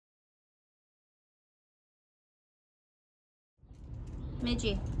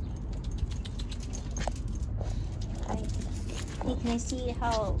Midge. Hi. Hey, can I see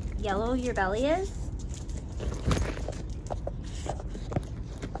how yellow your belly is?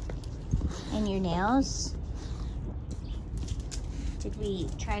 And your nails? Did we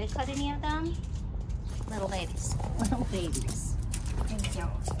try to cut any of them? Little babies. Little babies. Thank you.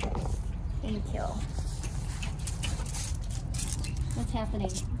 Thank you. What's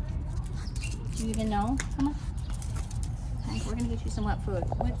happening? Do you even know? Come on. Okay, we're gonna get you some wet food.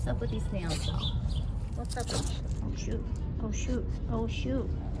 What's up with these nails though? What's up with them? Oh shoot. Oh shoot. Oh shoot.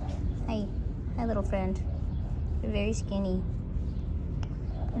 Hi. Hi little friend. You're very skinny.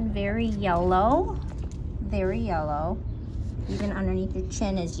 And very yellow. Very yellow. Even underneath your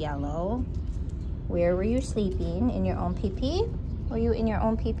chin is yellow. Where were you sleeping? In your own pee-pee? Were you in your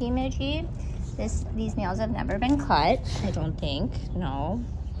own pee-pee, Midge? These nails have never been cut, I don't think. No.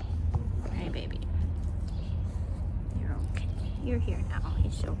 Hey, baby. You're okay. You're here now.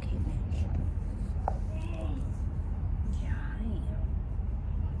 It's okay, Midge. Yeah, hi.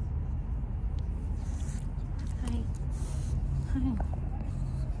 Hi. Hi.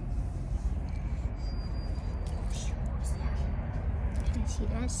 Can I see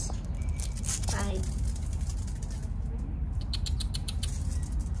this? Bye.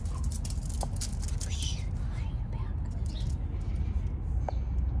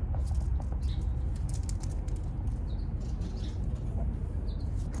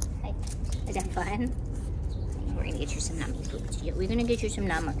 Is that fun? We're gonna get you some nummy foods. Yeah, we're gonna get you some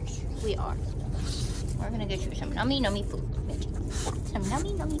numbers. We are. We're gonna get you some nummy food. Some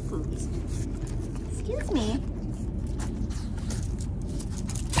nummy foods. Excuse me.